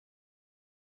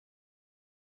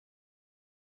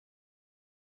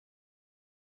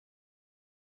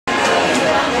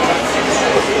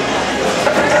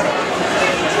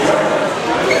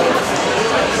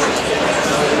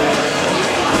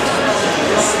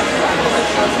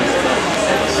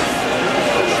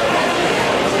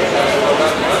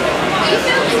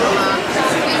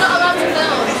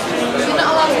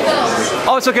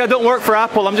it's okay. I don't work for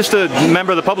Apple. I'm just a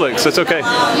member of the public, so it's okay. You're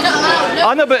not allowed.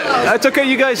 No. Oh no, but it's okay.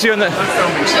 You guys, you're in the.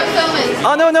 Filming.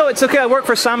 Oh no, it's okay. I work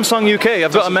for Samsung UK.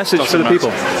 I've got a message for the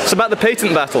people. It's about the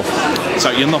patent battle.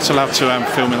 So you're not allowed to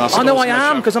film in us. Oh no, I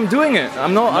am because I'm doing it.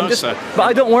 I'm not. I'm just. Sir. But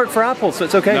I don't work for Apple, so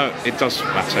it's okay. No, it does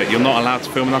matter. You're not allowed to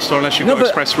film in our store unless you've got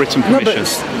express written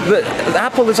permission. But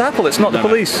Apple is Apple. It's not the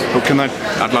police. Well,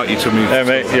 I'd like you to move. Yeah,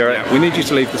 mate, you're right. Yeah, we need you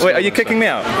to leave the store. Wait, are you kicking me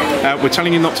out? We're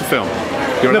telling you not to film.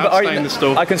 You're allowed to stay in the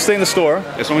store. I can stay in the store.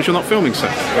 As long as you're not filming, sir.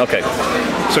 Okay.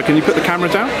 So can you put the camera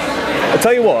down? I'll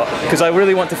tell you what, because I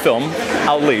really want to film,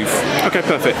 I'll leave. Okay,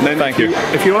 perfect. Then Thank you.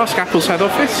 If you ask Apple's head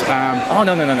office... oh,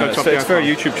 no. It's for a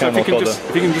YouTube channel. So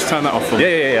if you can just turn that off for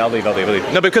me. Yeah, I'll leave.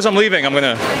 No, because I'm leaving, I'm going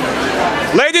to...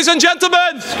 Ladies and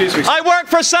gentlemen, excuse me. I work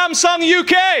for Samsung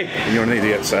UK. You're an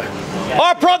idiot, sir.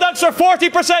 Our products are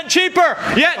 40% cheaper,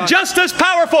 yet just as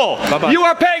powerful. Bye-bye. You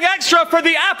are paying extra for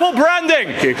the Apple branding.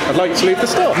 Thank you. I'd like you to leave the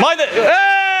store.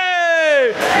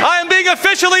 Hey! I am being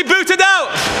officially booted out.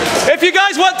 If you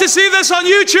guys want to see this on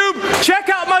YouTube, check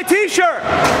out my t-shirt.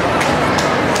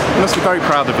 You must be very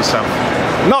proud of yourself.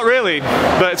 Not really,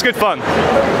 but it's good fun.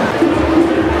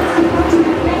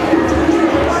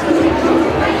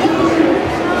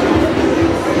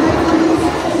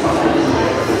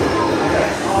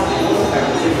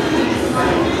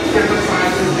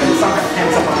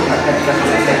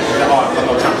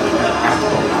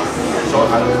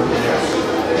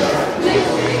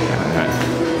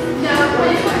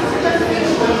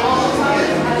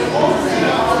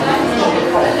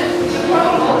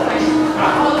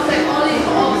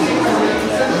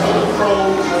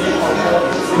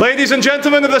 Ladies and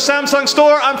gentlemen of the Samsung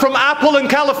store, I'm from Apple in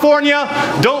California.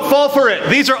 Don't fall for it.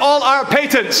 These are all our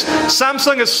patents.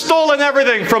 Samsung has stolen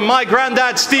everything from my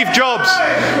granddad, Steve Jobs.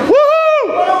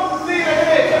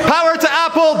 Woohoo! Power to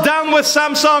Apple, down with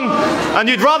Samsung. And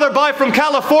you'd rather buy from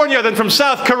California than from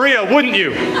South Korea, wouldn't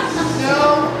you?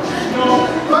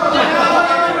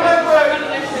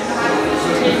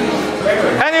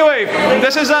 Anyway,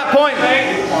 this is that point.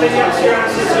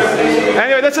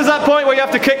 Anyway, this is that point where you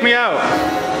have to kick me out.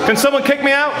 Can someone kick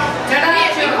me out? We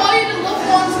call you the loved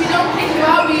ones, we don't kick you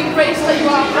out, we embrace that you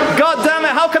are. God damn it,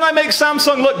 how can I make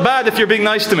Samsung look bad if you're being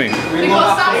nice to me?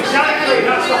 Because Samsung,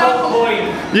 that's the whole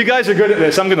point. You guys are good at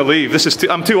this, I'm gonna leave.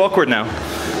 I'm too awkward now.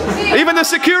 Even the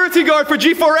security guard for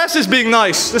G4S is being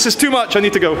nice. This is too much, I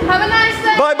need to go. Have a nice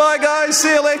day. Bye bye guys,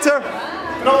 see you later.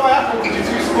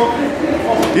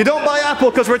 You don't buy Apple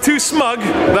because you're too smug.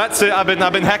 That's it, I've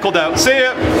been heckled out. See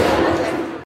ya.